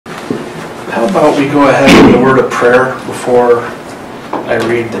How about we go ahead with a word of prayer before I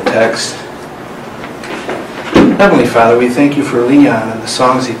read the text. Heavenly Father, we thank you for Leon and the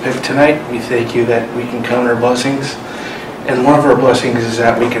songs he picked tonight. We thank you that we can count our blessings. And one of our blessings is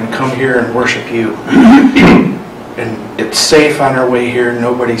that we can come here and worship you. And it's safe on our way here.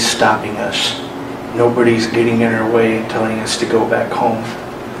 Nobody's stopping us. Nobody's getting in our way and telling us to go back home.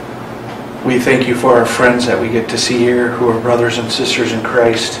 We thank you for our friends that we get to see here who are brothers and sisters in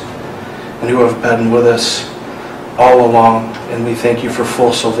Christ and who have been with us all along. And we thank you for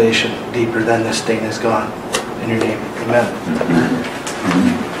full salvation deeper than this stain is gone. In your name, amen.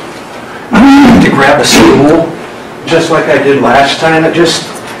 To grab a stool, just like I did last time, it just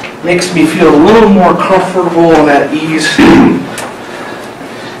makes me feel a little more comfortable and at ease.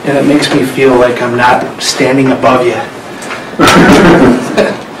 And it makes me feel like I'm not standing above you.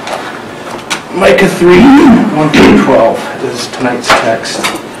 Micah 3, 1 through 12 is tonight's text.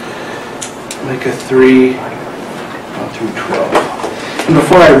 Micah 3, 1 through 12. And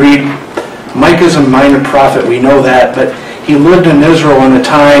before I read, Micah's a minor prophet, we know that, but he lived in Israel in a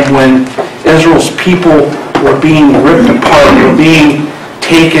time when Israel's people were being ripped apart, were being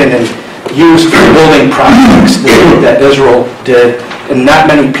taken and used for building projects that Israel did. And not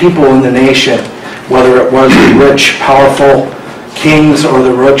many people in the nation, whether it was the rich, powerful kings or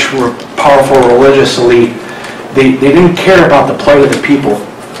the rich, powerful religious elite, they didn't care about the plight of the people.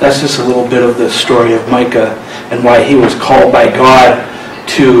 That's just a little bit of the story of Micah and why he was called by God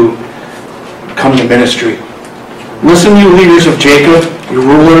to come to ministry. Listen, you leaders of Jacob, you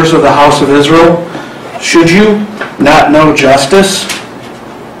rulers of the house of Israel, should you not know justice?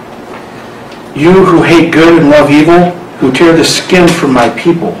 You who hate good and love evil, who tear the skin from my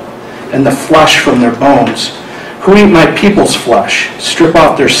people and the flesh from their bones, who eat my people's flesh, strip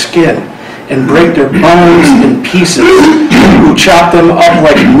off their skin, and break their bones in pieces, who chop them up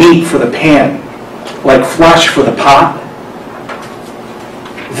like meat for the pan, like flesh for the pot.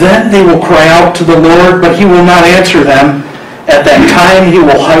 Then they will cry out to the Lord, but he will not answer them. At that time he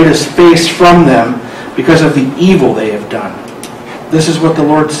will hide his face from them because of the evil they have done. This is what the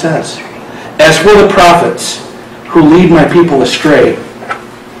Lord says. As for the prophets who lead my people astray,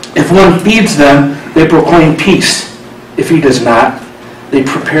 if one feeds them, they proclaim peace. If he does not, they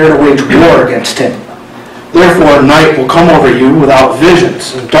prepare to wage war against him. Therefore night will come over you without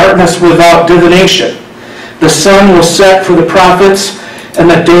visions, and darkness without divination. The sun will set for the prophets, and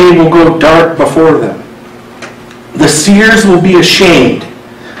the day will go dark before them. The seers will be ashamed,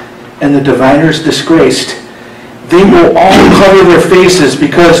 and the diviners disgraced. They will all cover their faces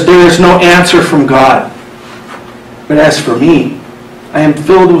because there is no answer from God. But as for me, I am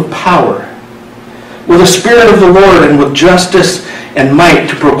filled with power, with the Spirit of the Lord, and with justice and might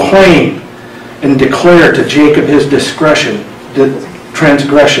to proclaim and declare to Jacob his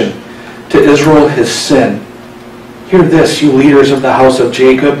transgression, to Israel his sin. Hear this, you leaders of the house of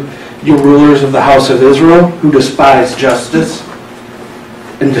Jacob, you rulers of the house of Israel, who despise justice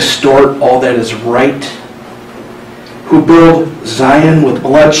and distort all that is right, who build Zion with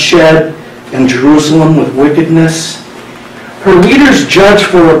bloodshed and Jerusalem with wickedness. Her leaders judge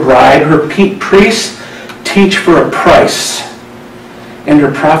for a bribe, her priests teach for a price, and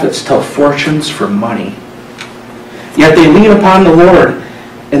her prophets tell fortunes for money. Yet they lean upon the Lord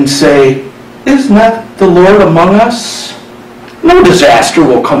and say, is not the Lord among us? No disaster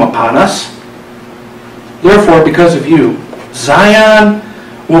will come upon us. Therefore, because of you, Zion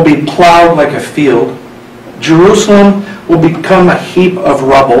will be plowed like a field. Jerusalem will become a heap of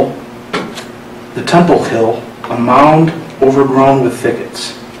rubble. The temple hill, a mound overgrown with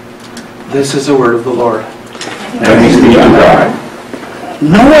thickets. This is the word of the Lord. Thanks be to God.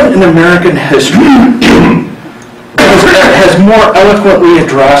 No one in American history has more eloquently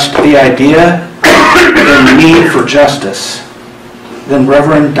addressed the idea and need for justice than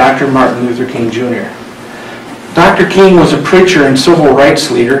Reverend Dr. Martin Luther King Jr. Dr. King was a preacher and civil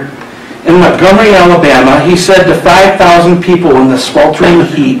rights leader. In Montgomery, Alabama, he said to 5,000 people in the sweltering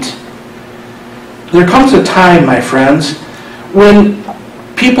heat, there comes a time, my friends, when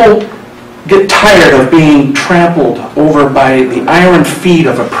people get tired of being trampled over by the iron feet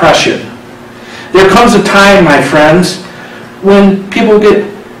of oppression. There comes a time, my friends, when people get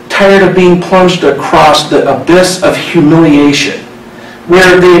tired of being plunged across the abyss of humiliation,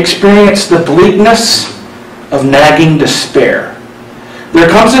 where they experience the bleakness of nagging despair. There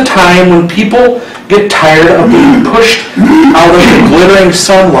comes a time when people get tired of being pushed out of the glittering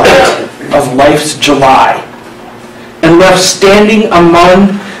sunlight of life's July and left standing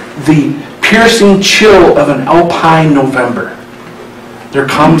among the piercing chill of an alpine November. There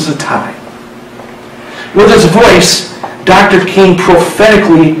comes a time. With his voice, Dr. King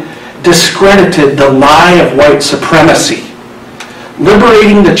prophetically discredited the lie of white supremacy,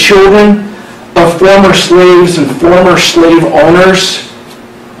 liberating the children of former slaves and former slave owners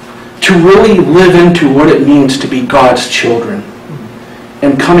to really live into what it means to be God's children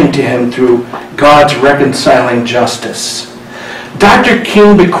and coming to Him through God's reconciling justice. Dr.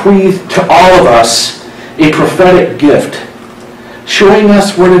 King bequeathed to all of us a prophetic gift, showing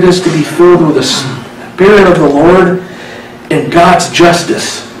us what it is to be filled with the Spirit of the Lord and God's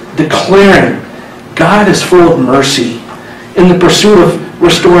justice, declaring God is full of mercy in the pursuit of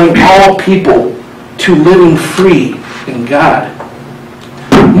restoring all people to living free in God.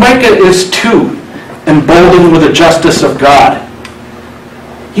 Michah is too emboldened with the justice of God.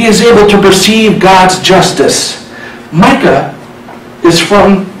 He is able to perceive God's justice. Michah is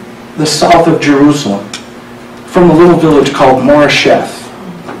from the south of Jerusalem, from a little village called Moresheth.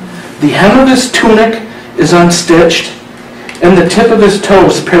 The hem of his tunic is unstitched, and the tip of his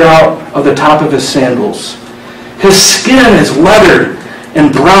toes peer out of the top of his sandals. His skin is leathered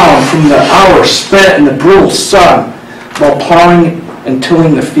and brown from the hours spent in the brutal sun while plowing and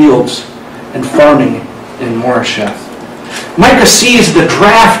tilling the fields and farming in Moresheth. Michah sees the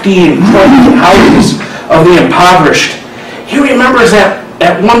drafty and clumsy houses of the impoverished. He remembers that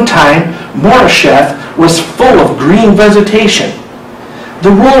at one time Moresheth was full of green vegetation.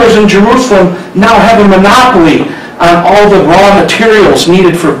 The rulers in Jerusalem now have a monopoly on all the raw materials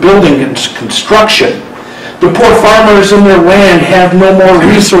needed for building and construction. The poor farmers in their land have no more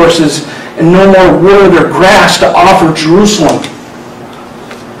resources and no more wood or grass to offer Jerusalem.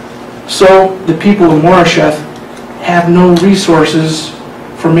 So the people of Moresheth have no resources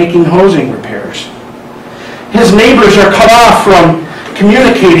for making hosing repairs. His neighbors are cut off from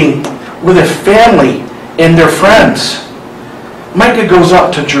communicating with their family and their friends. Michah goes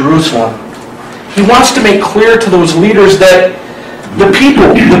up to Jerusalem. He wants to make clear to those leaders that the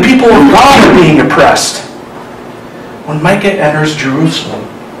people of God are being oppressed. When Michah enters Jerusalem,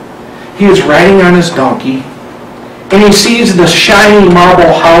 he is riding on his donkey, and he sees the shiny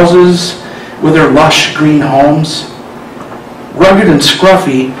marble houses with their lush green homes. Rugged and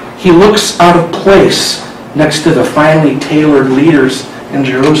scruffy, he looks out of place next to the finely tailored leaders in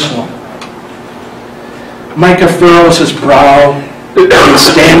Jerusalem. Michah furrows his brow,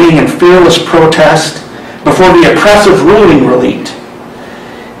 standing in fearless protest before the oppressive ruling elite.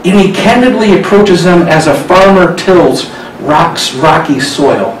 And he candidly approaches them as a farmer tills rocky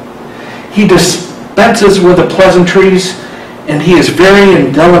soil. He dispenses with the pleasantries, and he is very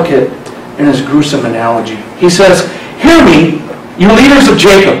indelicate in his gruesome analogy. He says, "Hear me, you leaders of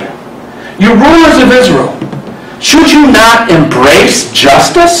Jacob, you rulers of Israel. Should you not embrace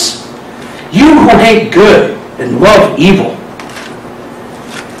justice? You who hate good and love evil."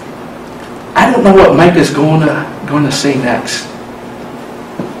 I don't know what Micah is going to say next.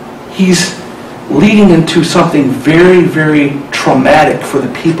 He's leading into something very, very traumatic for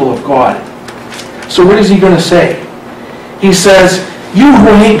the people of God. So what is he going to say? He says, "You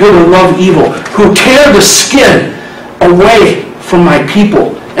who hate good and love evil, who tear the skin away from my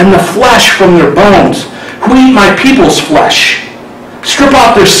people and the flesh from their bones, who eat my people's flesh, strip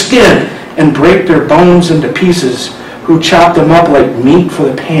off their skin and break their bones into pieces, who chop them up like meat for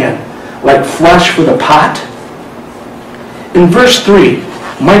the pan, like flesh for the pot." In verse 3,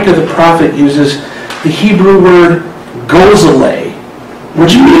 Micah the prophet uses the Hebrew word gozaleh,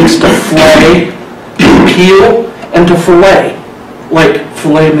 which means to flay, to peel, and to fillet, like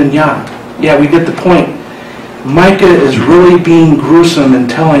filet mignon. Yeah, we get the point. Micah is really being gruesome and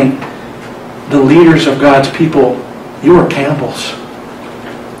telling the leaders of God's people, you are cannibals.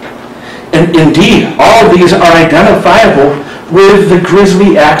 And indeed, all of these are identifiable with the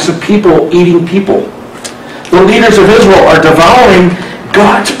grisly acts of people eating people. The leaders of Israel are devouring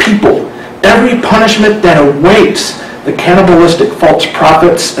God's people. Every punishment that awaits the cannibalistic false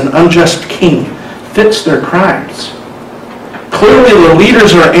prophets and unjust king fits their crimes. Clearly, the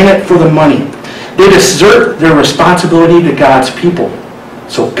leaders are in it for the money. They desert their responsibility to God's people.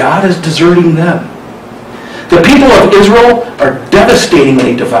 So God is deserting them. The people of Israel are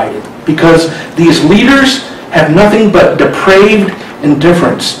devastatingly divided because these leaders have nothing but depraved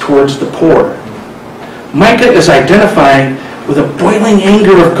indifference towards the poor. Micah is identifying with the boiling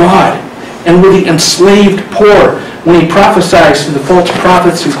anger of God and with the enslaved poor when he prophesies to the false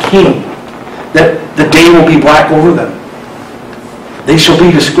prophets and king that the day will be black over them. They shall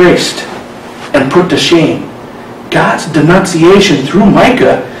be disgraced and put to shame. God's denunciation through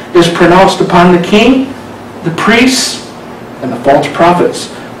Micah is pronounced upon the king, the priests, and the false prophets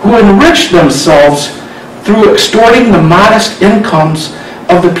who enrich themselves through extorting the modest incomes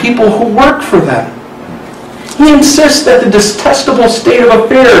of the people who work for them. He insists that the detestable state of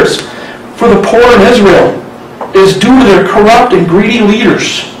affairs for the poor in Israel is due to their corrupt and greedy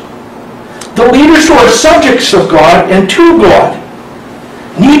leaders. The leaders who are subjects of God and to God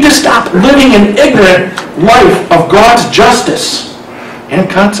need to stop living an ignorant life of God's justice and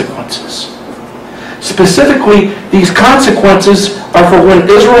consequences. Specifically, these consequences are for when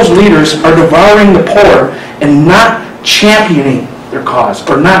Israel's leaders are devouring the poor and not championing their cause,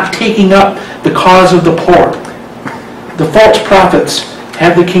 or not taking up the cause of the poor. The false prophets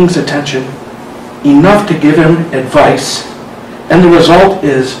have the king's attention enough to give him advice, and the result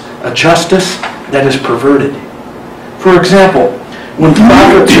is a justice that is perverted. For example, when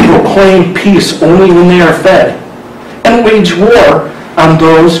prophets proclaim peace only when they are fed, and wage war on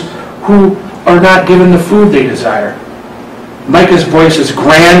those who are not given the food they desire. Micah's voice is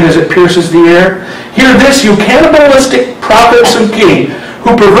grand as it pierces the air. Hear this, you cannibalistic prophets and king,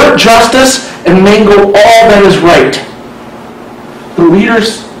 who pervert justice and mangle all that is right. The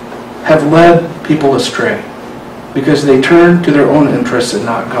leaders have led people astray because they turn to their own interests and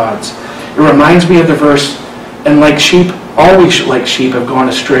not God's. It reminds me of the verse, and like sheep, all we like sheep have gone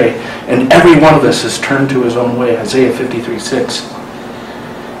astray, and every one of us has turned to his own way, Isaiah 53:6.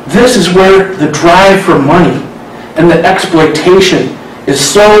 This is where the drive for money and the exploitation is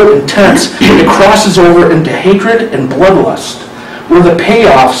so intense it crosses over into hatred and bloodlust, where the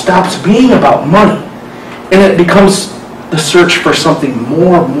payoff stops being about money and it becomes the search for something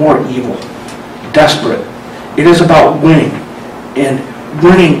more evil, desperate. It is about winning, and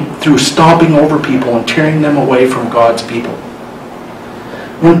winning through stomping over people and tearing them away from God's people.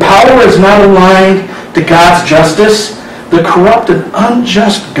 When power is not aligned to God's justice, the corrupt and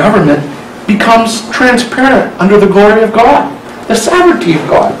unjust government becomes transparent under the glory of God, the sovereignty of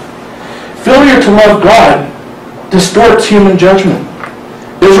God. Failure to love God distorts human judgment.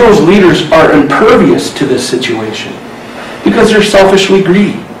 Israel's leaders are impervious to this situation because they're selfishly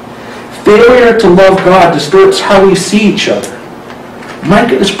greedy. Failure to love God distorts how we see each other.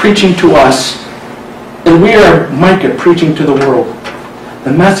 Micah is preaching to us, and we are Micah preaching to the world.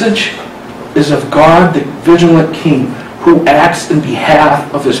 The message is of God, the vigilant King, who acts in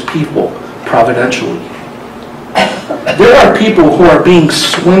behalf of his people providentially. There are people who are being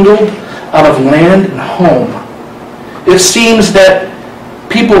swindled out of land and home. It seems that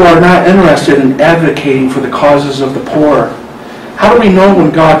people are not interested in advocating for the causes of the poor. How do we know when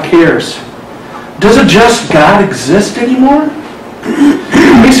God cares? Does a just God exist anymore?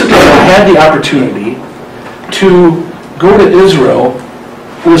 Recently, I had the opportunity to go to Israel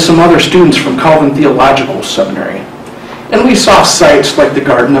with some other students from Calvary Theological Seminary. And we saw sites like the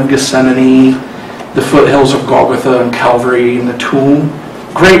Garden of Gethsemane, the foothills of Golgotha and Calvary, and the tomb.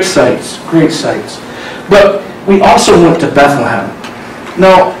 Great sights, great sights. But we also went to Bethlehem.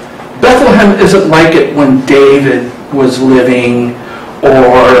 Now, Bethlehem isn't like it when David was living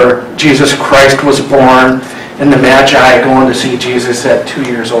or Jesus Christ was born and the Magi going to see Jesus at 2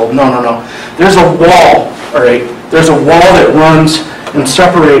 years old. No. There's a wall, all right? There's a wall that runs and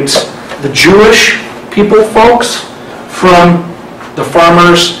separates the Jewish people, folks, from the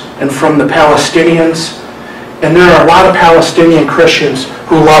farmers and from the Palestinians. And there are a lot of Palestinian Christians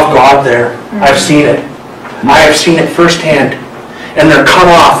who love God there. I've seen it. I have seen it firsthand. And they're cut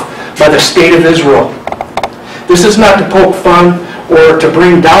off by the state of Israel. This is not to poke fun or to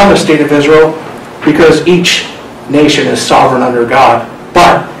bring down the state of Israel, because each nation is sovereign under God.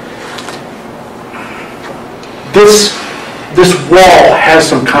 But this wall has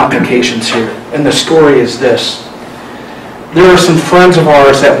some complications here. And the story is this. There are some friends of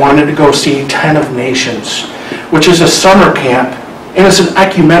ours that wanted to go see 10 of Nations, which is a summer camp, and it's an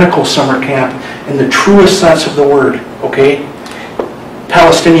ecumenical summer camp in the truest sense of the word, okay?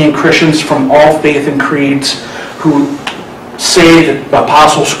 Palestinian Christians from all faith and creeds who say the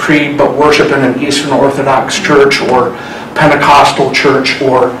Apostles' Creed but worship in an Eastern Orthodox church or Pentecostal church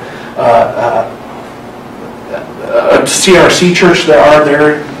or a CRC church.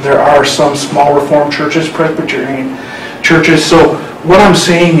 There are some small Reformed churches, Presbyterian churches. So what I'm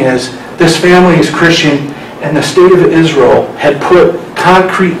saying is this family is Christian, and the state of Israel had put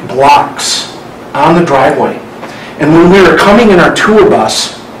concrete blocks on the driveway. And when we were coming in our tour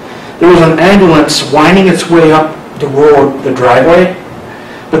bus, there was an ambulance winding its way up the road, the driveway,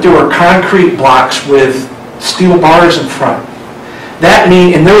 but there were concrete blocks with steel bars in front. That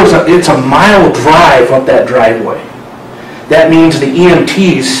means, and it's a mile drive up that driveway. That means the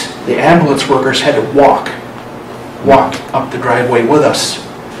EMTs, the ambulance workers, had to walk up the driveway with us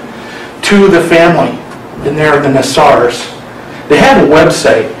to the family. And they're the Nassars. They have a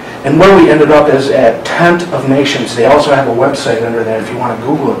website, and where we ended up is at Tent of Nations. They also have a website under there if you want to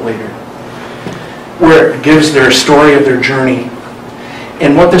Google it later. where it gives their story of their journey.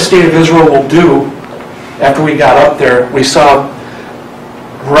 And what the state of Israel will do, after we got up there, we saw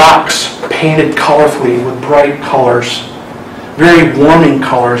rocks painted colorfully with bright colors, very warming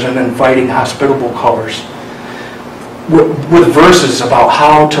colors and inviting, hospitable colors, with verses about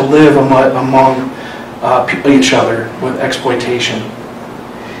how to live among each other with exploitation.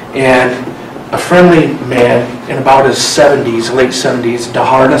 And a friendly man in about his 70s, late 70s,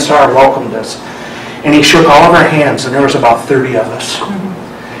 Dahar Nassar, welcomed us. And he shook all of our hands, and there was about 30 of us.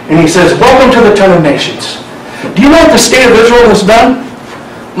 And he says, "Welcome to the 10 of Nations. Do you know what the state of Israel has done?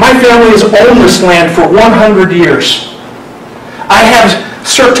 My family has owned this land for 100 years. I have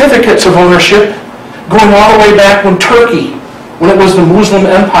certificates of ownership going all the way back when Turkey, when it was the Muslim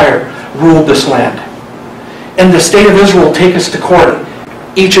Empire, ruled this land. And the state of Israel will take us to court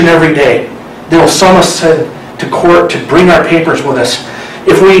each and every day. They will sum us to court to bring our papers with us.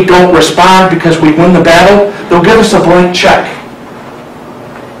 If we don't respond because we win the battle, they'll give us a blank check."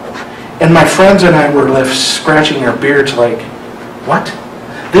 And my friends and I were left scratching our beards like, what?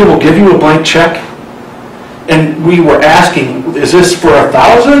 They will give you a blank check? And we were asking, is this for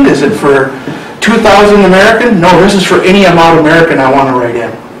 1,000? Is it for 2,000 American? No, this is for any amount American I want to write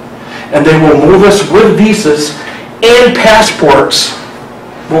in. And they will move us with visas and passports.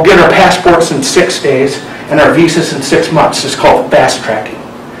 We'll get our passports in 6 days and our visas in 6 months. It's called fast tracking.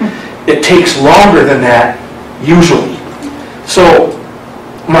 It takes longer than that, usually. So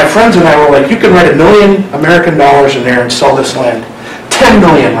my friends and I were like, you can write $1 million American dollars in there and sell this land. 10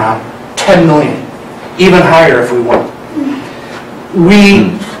 million, Ron. 10 million. Even higher if we want.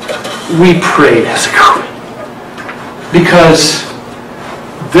 We prayed as a group because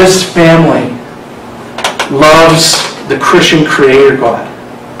this family loves the Christian Creator God.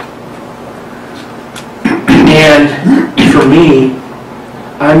 And for me,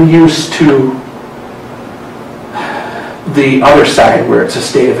 I'm used to the other side where it's a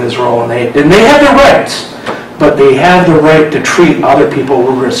state of Israel, and they have their rights, but they have the right to treat other people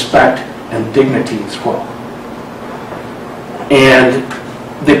with respect and dignity as well. And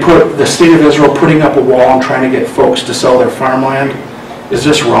they put the state of Israel putting up a wall and trying to get folks to sell their farmland is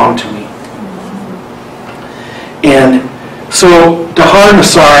just wrong to me. And so Dahar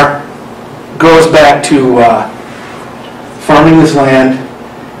Nassar goes back to farming his land,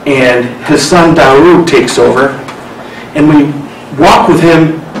 and his son Daoud takes over, and we walk with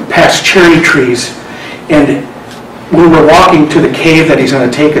him past cherry trees, and when we're walking to the cave that he's going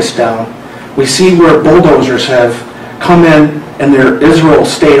to take us down, we see where bulldozers have come in, and they're Israel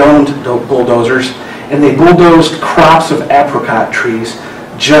state-owned bulldozers, and they bulldozed crops of apricot trees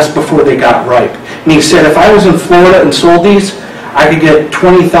just before they got ripe. And he said, if I was in Florida and sold these, I could get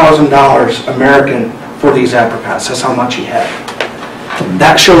 $20,000 American for these apricots. That's how much he had.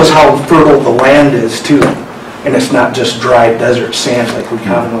 That shows how fertile the land is, too. And it's not just dry desert sand like we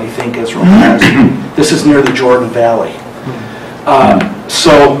commonly think Israel has. This is near the Jordan Valley.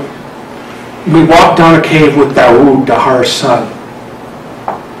 So we walked down a cave with Daoud, Dahar's son.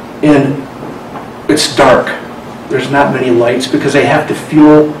 And it's dark. There's not many lights because they have to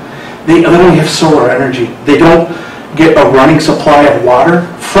fuel. They only have solar energy. They don't get a running supply of water,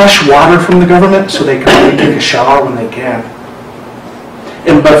 fresh water from the government, so they can only take a shower when they can.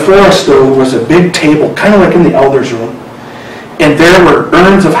 And before us, though, was a big table, kind of like in the elders' room. And there were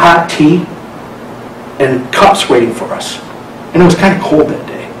urns of hot tea and cups waiting for us. And it was kind of cold that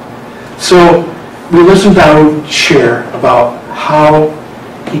day. So we listened to Daoud share about how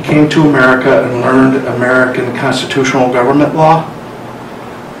he came to America and learned American constitutional government law.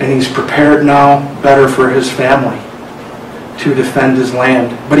 And he's prepared now better for his family to defend his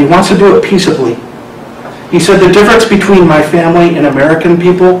land. But he wants to do it peaceably. He said the difference between my family and American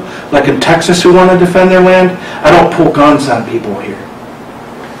people, like in Texas who want to defend their land, I don't pull guns on people here.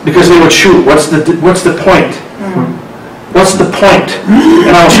 Because they would shoot. What's the point? What's the point?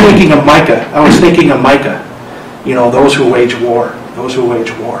 And I was thinking of Micah. You know, those who wage war. Those who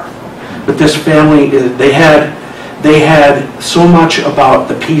wage war. But this family, they had so much about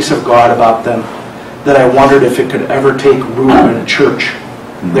the peace of God about them that I wondered if it could ever take root in a church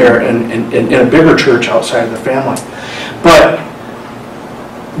there and in a bigger church outside of the family. But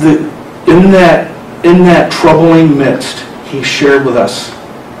in that troubling midst, he shared with us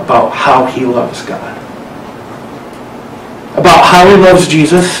about how he loves God. About how he loves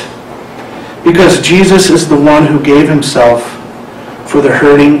Jesus, because Jesus is the one who gave himself for the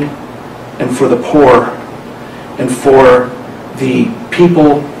hurting and for the poor and for the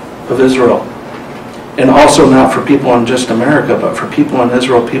people of Israel. And also not for people in just America, but for people in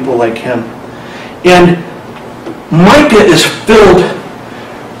Israel, people like him. And Micah is filled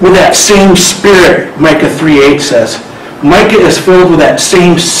with that same spirit, Micah 3:8 says. Micah is filled with that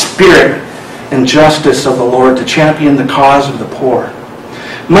same spirit and justice of the Lord to champion the cause of the poor.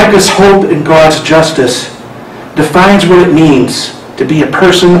 Micah's hope in God's justice defines what it means to be a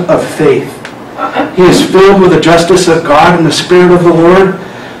person of faith. He is filled with the justice of God and the Spirit of the Lord.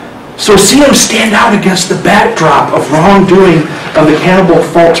 So see him stand out against the backdrop of wrongdoing of the cannibal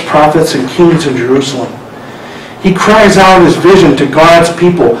false prophets and kings in Jerusalem. He cries out his vision to God's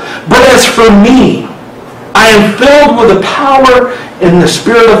people. But as for me, I am filled with the power and the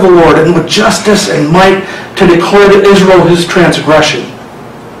Spirit of the Lord, and with justice and might to declare to Israel his transgression,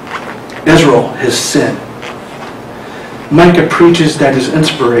 Israel his sin. Micah preaches that his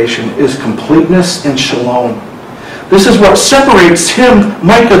inspiration is completeness and shalom. This is what separates him,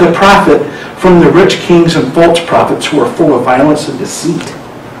 Micah the prophet, from the rich kings and false prophets who are full of violence and deceit.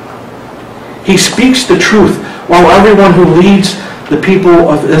 He speaks the truth, while everyone who leads the people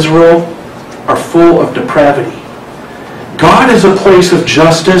of Israel are full of depravity. God is a place of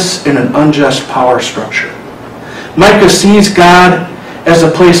justice in an unjust power structure. Micah sees God as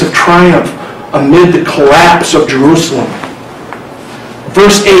a place of triumph amid the collapse of Jerusalem.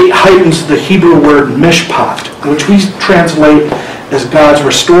 Verse 8 heightens the Hebrew word mishpat, which we translate as God's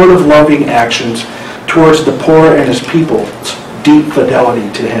restorative loving actions towards the poor and his people's deep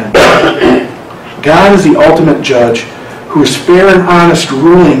fidelity to him. God is the ultimate judge whose fair and honest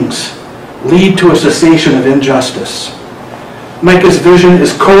rulings lead to a cessation of injustice. Micah's vision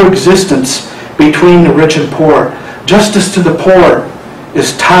is coexistence between the rich and poor. Justice to the poor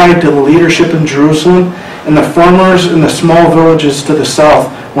is tied to the leadership in Jerusalem and the farmers in the small villages to the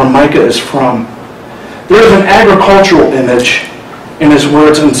south where Micah is from. There is an agricultural image in his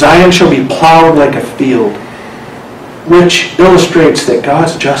words, and Zion shall be plowed like a field, which illustrates that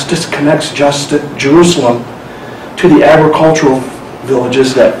God's justice connects Jerusalem to the agricultural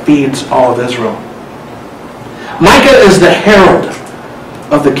villages that feeds all of Israel. Micah is the herald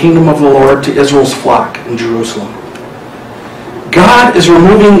of the kingdom of the Lord to Israel's flock in Jerusalem. God is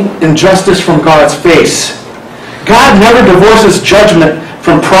removing injustice from God's face. God never divorces judgment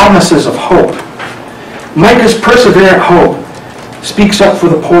from promises of hope. Micah's perseverant hope speaks up for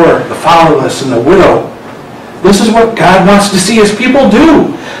the poor, the fatherless, and the widow. This is what God wants to see his people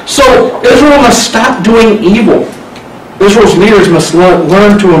do. So Israel must stop doing evil. Israel's leaders must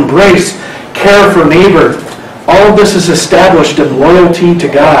learn to embrace care for neighbor. All of this is established in loyalty to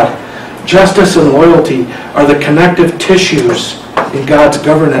God. Justice and loyalty are the connective tissues in God's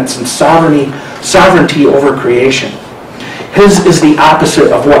governance and sovereignty over creation. His is the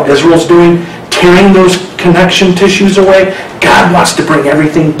opposite of what Israel's doing, tearing those connection tissues away. God wants to bring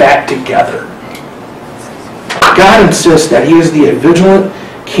everything back together. God insists that he is the vigilant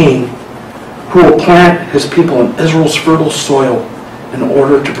king who will plant his people in Israel's fertile soil in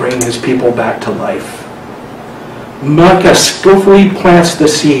order to bring his people back to life. Micah skillfully plants the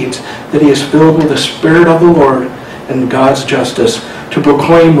seeds that he is filled with the Spirit of the Lord and God's justice to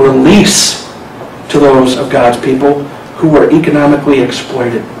proclaim release to those of God's people who are economically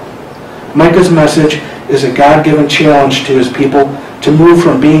exploited. Micah's message is a God-given challenge to his people to move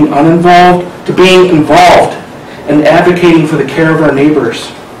from being uninvolved to being involved and advocating for the care of our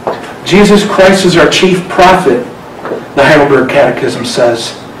neighbors. Jesus Christ is our chief prophet, the Heidelberg Catechism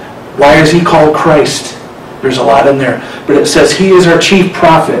says. Why is he called Christ? There's a lot in there. But it says he is our chief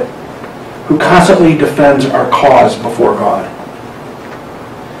prophet who constantly defends our cause before God.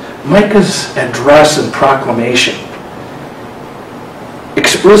 Micah's address and proclamation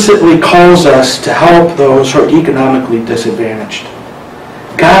explicitly calls us to help those who are economically disadvantaged.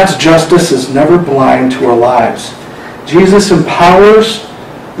 God's justice is never blind to our lives. Jesus empowers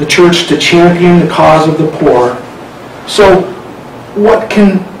the church to champion the cause of the poor. So what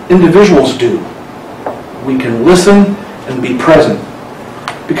can individuals do? We can listen and be present.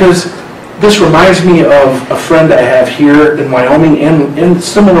 Because this reminds me of a friend I have here in Wyoming and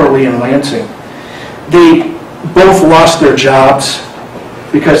similarly in Lansing. They both lost their jobs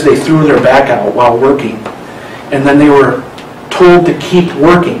because they threw their back out while working. And then they were told to keep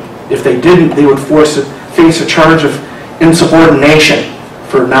working. If they didn't, they would face a charge of insubordination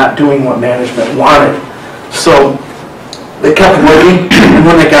for not doing what management wanted. So they kept working, and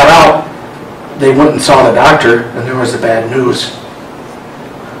when they got out, they went and saw the doctor, and there was the bad news.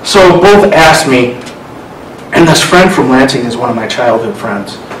 So both asked me, and this friend from Lansing is one of my childhood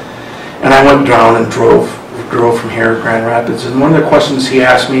friends, and I went down and drove from here to Grand Rapids, and one of the questions he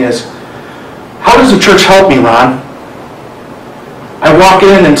asked me is, how does the church help me, Ron? I walk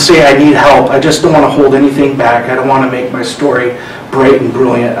in and say I need help. I just don't want to hold anything back. I don't want to make my story bright and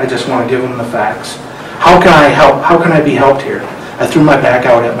brilliant. I just want to give them the facts. How can I help? How can I be helped here? I threw my back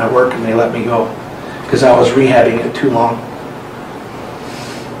out at my work and they let me go because I was rehabbing it too long.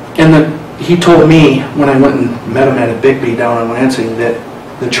 And he told me when I went and met him at a Bigby down in Lansing that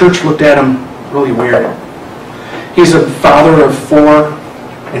the church looked at him really weird. He's a father of 4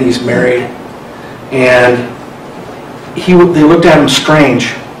 and he's married, and they looked at him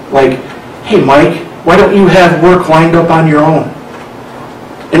strange, like, "Hey Mike, why don't you have work lined up on your own?"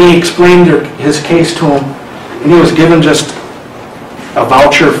 And he explained his case to him, and he was given just a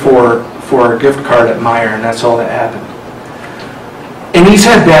voucher for a gift card at Meijer, and that's all that happened. And he's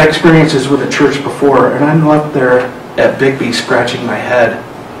had bad experiences with the church before, and I'm left there at Bigby scratching my head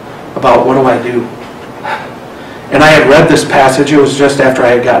about what do I do. And I had read this passage. It was just after I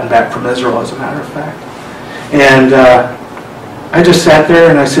had gotten back from Israel, as a matter of fact. And I just sat there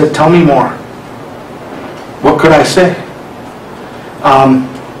and I said, "Tell me more." What could I say?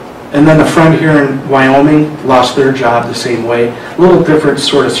 And then a friend here in Wyoming lost their job the same way. A little different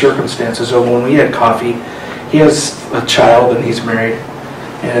sort of circumstances. So when we had coffee, he has a child and he's married.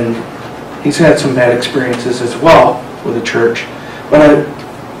 And he's had some bad experiences as well with the church. But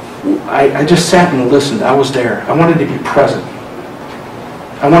I just sat and listened. I was there. I wanted to be present.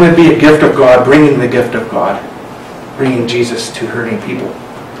 I wanted to be a gift of God, bringing the gift of God, bringing Jesus to hurting people.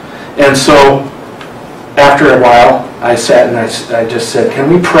 And so after a while, I sat and I just said,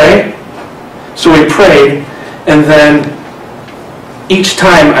 "Can we pray?" So we prayed, and then each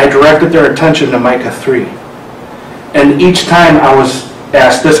time I directed their attention to Micah 3. And each time I was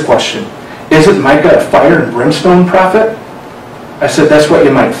asked this question: "Isn't Micah a fire and brimstone prophet?" I said, "That's what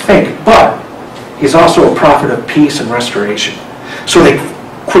you might think, but he's also a prophet of peace and restoration." So they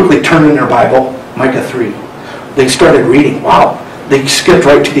quickly turned in their Bible, Micah 3. They started reading. Wow. They skipped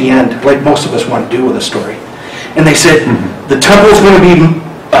right to the end, like most of us want to do with a story. And they said, "The temple's going to be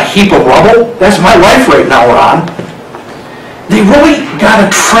a heap of rubble? That's my life right now, Ron." They really got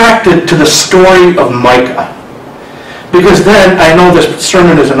attracted to the story of Micah. Because then, I know this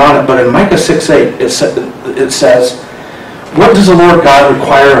sermon isn't on it, but in Micah 6:8, it says, "What does the Lord God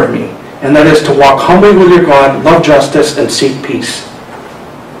require of me? And that is to walk humbly with your God, love justice, and seek peace."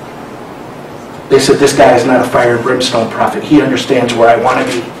 They said, "This guy is not a fire and brimstone prophet. He understands where I want to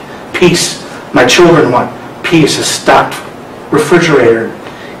be. Peace. My children want peace, a stocked refrigerator,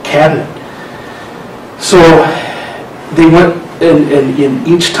 cabinet." So they went, and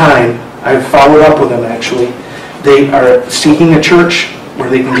each time I've followed up with them actually. They are seeking a church where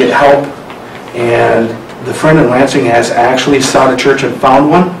they can get help, and the friend in Lansing has actually sought a church and found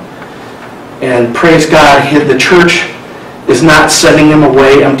one. And praise God, the church is not sending him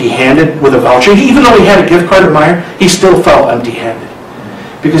away empty-handed with a voucher. Even though he had a gift card at Meijer, he still felt empty-handed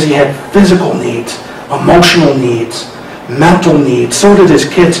because he had physical needs, emotional needs, mental needs. So did his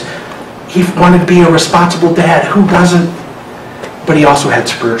kids. He wanted to be a responsible dad. Who doesn't? But he also had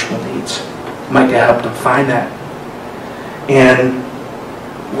spiritual needs. Micah helped him find that. And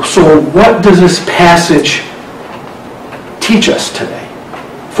so what does this passage teach us today?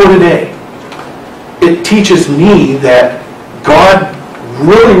 For today, it teaches me that God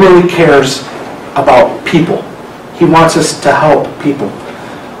really, really cares about people. He wants us to help people.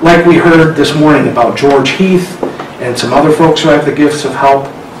 Like we heard this morning about George Heath and some other folks who have the gifts of help.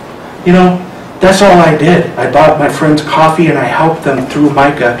 You know, that's all I did. I bought my friends coffee and I helped them through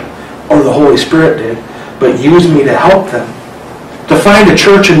Micah, or the Holy Spirit did, but used me to help them. To find a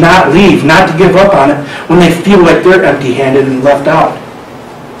church and not leave, not to give up on it when they feel like they're empty-handed and left out.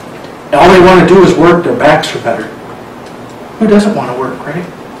 And all they want to do is work, their backs are better. Who doesn't want to work, right?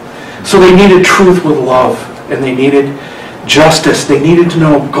 So they needed truth with love, and they needed justice. They needed to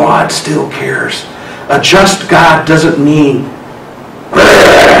know God still cares. A just God doesn't mean,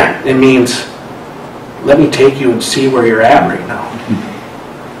 it means, let me take you and see where you're at right now.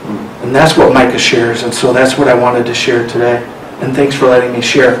 And that's what Micah shares, and so that's what I wanted to share today. And thanks for letting me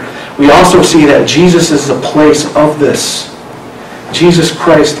share. We also see that Jesus is the place of this. Jesus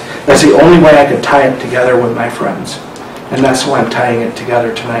Christ, that's the only way I could tie it together with my friends. And that's why I'm tying it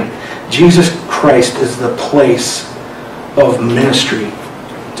together tonight. Jesus Christ is the place of ministry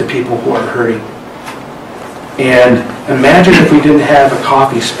to people who are hurting. And imagine if we didn't have a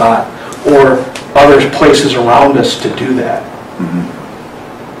coffee spot or other places around us to do that.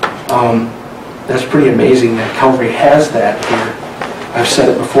 That's pretty amazing that Calvary has that here. I've said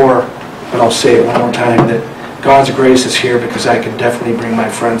it before, but I'll say it one more time, that God's grace is here because I can definitely bring my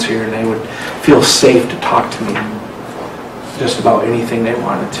friends here and they would feel safe to talk to me just about anything they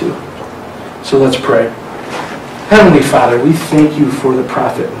wanted to. So let's pray. Heavenly Father, we thank you for the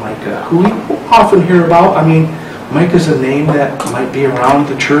prophet Micah, who we often hear about. I mean, Micah's a name that might be around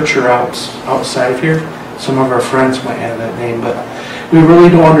the church or outside of here. Some of our friends might have that name, but we really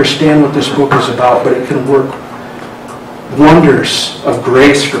don't understand what this book is about, but it can work wonders of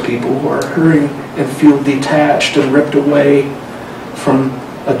grace for people who are hurting and feel detached and ripped away from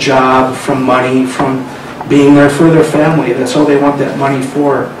a job, from money, from being there for their family. That's all they want that money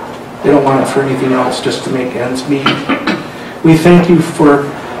for. They don't want it for anything else, just to make ends meet. We thank you for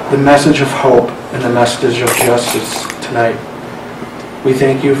the message of hope and the message of justice tonight. We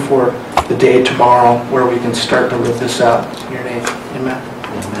thank you for the day tomorrow where we can start to live this out. In your name, amen.